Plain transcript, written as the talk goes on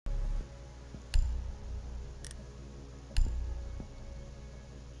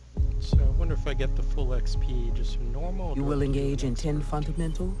wonder if I get the full XP just normal. You will engage in 10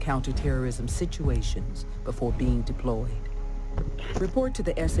 fundamental counterterrorism situations before being deployed. Report to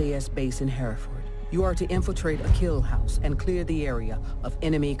the SAS base in Hereford. You are to infiltrate a kill house and clear the area of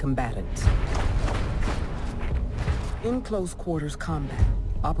enemy combatants. In close quarters combat,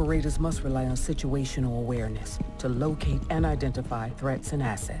 operators must rely on situational awareness to locate and identify threats and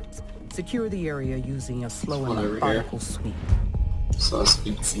assets. Secure the area using a slow and methodical sweep.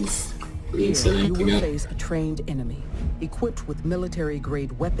 Here, you will face a trained enemy, equipped with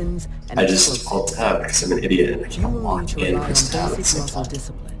military-grade weapons and I just alt-tab because I'm an idiot and I can't walk in and stab at the same time.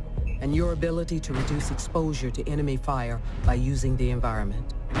 Discipline and your ability to reduce exposure to enemy fire by using the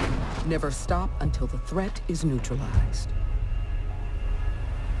environment. Never stop until the threat is neutralized.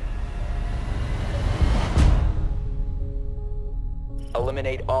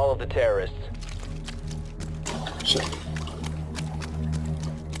 Eliminate all of the terrorists. Shit.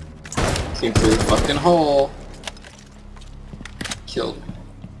 Came through the fucking hole. Killed me.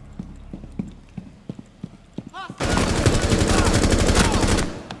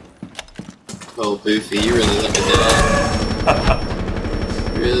 Oh, Boofy, you really let me down.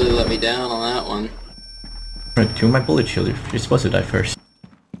 You really let me down on that one. Right, to my bullet shield, you're supposed to die first.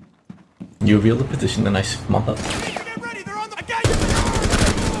 You reveal the position and I mop up.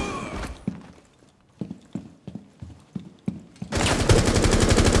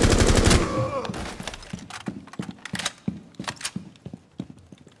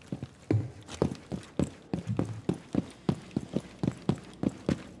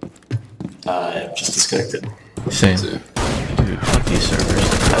 Just disconnected. Same. Dude, fuck these servers.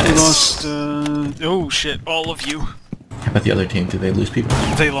 They lost, oh shit, all of you. How about the other team? Did they lose people?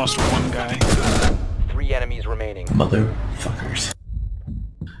 They lost one guy. 3 enemies remaining. Motherfuckers.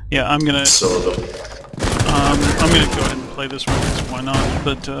 Yeah, I'm gonna... So I'm gonna go ahead and play this one, because why not?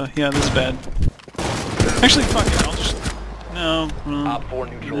 But, yeah, this is bad. Actually, fuck it, I'll just... No, Op 4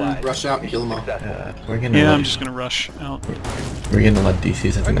 neutralized. Rush out and kill them all. yeah, I'm just gonna rush out. We're gonna let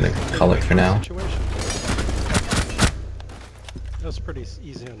DCs, I think I'm gonna call it for now. That's pretty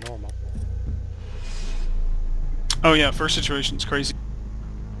easy and normal. Oh yeah, first situation's crazy.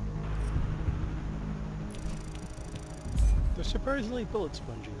 They're surprisingly bullet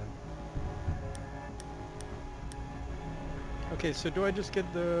spongy though. Okay, so do I just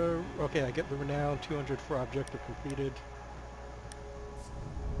get the... Okay, I get the renown 200 for objective completed.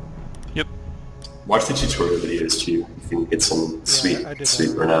 Yep. Watch the tutorial videos too. You can get some sweet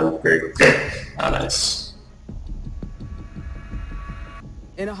renown. Very good. Ah, nice.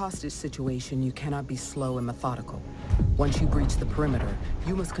 In a hostage situation, you cannot be slow and methodical. Once you breach the perimeter,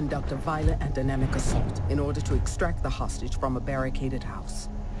 you must conduct a violent and dynamic assault in order to extract the hostage from a barricaded house.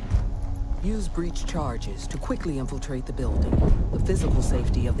 Use breach charges to quickly infiltrate the building. The physical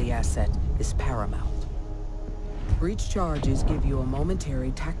safety of the asset is paramount. Breach charges give you a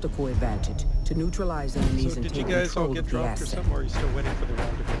momentary tactical advantage to neutralize enemies and take control of the asset. So did you guys all get dropped or something, or are you still waiting for the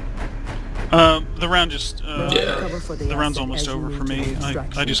round to go? The round just, the round's almost over for me.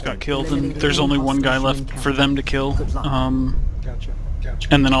 I just got killed, and there's only one guy left for them to kill. Gotcha.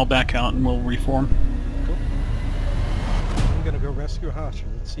 And then I'll back out and we'll reform. Cool. I'm gonna go rescue a hostage.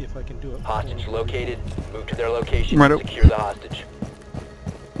 Let's see if I can do it. Hostage located. Move to their location Right and secure the hostage.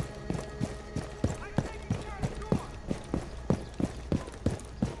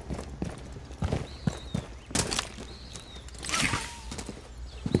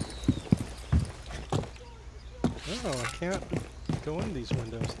 Oh, I can't go in these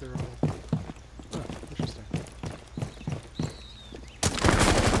windows. They're all... Oh, interesting.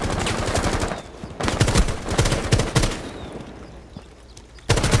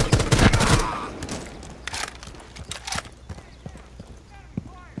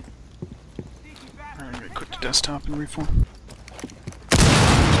 Alright, I'm gonna quit the desktop and reform.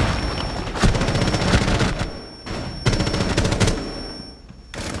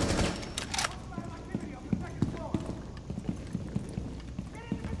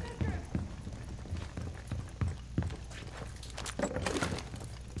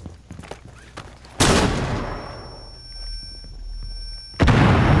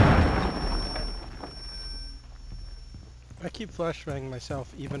 I keep flashbanging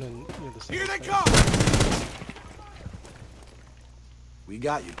myself even in the same. Here they come! We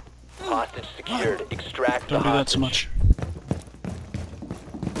got you. Hostage secured. Extract Don't the do that hostage. so much.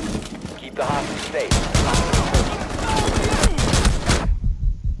 Keep the hostage safe.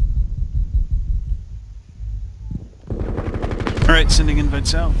 Alright, sending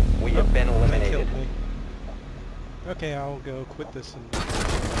invites out. We have been That eliminated. killed me. Okay, I'll go quit this and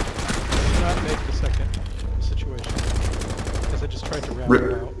not make the second situation. Because I just tried to round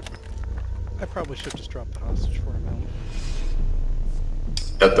it out. I probably should just drop the hostage for a moment.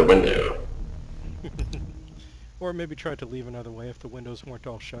 At the window. Or maybe try to leave another way if the windows weren't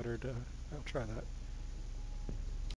all shuttered. I'll try that.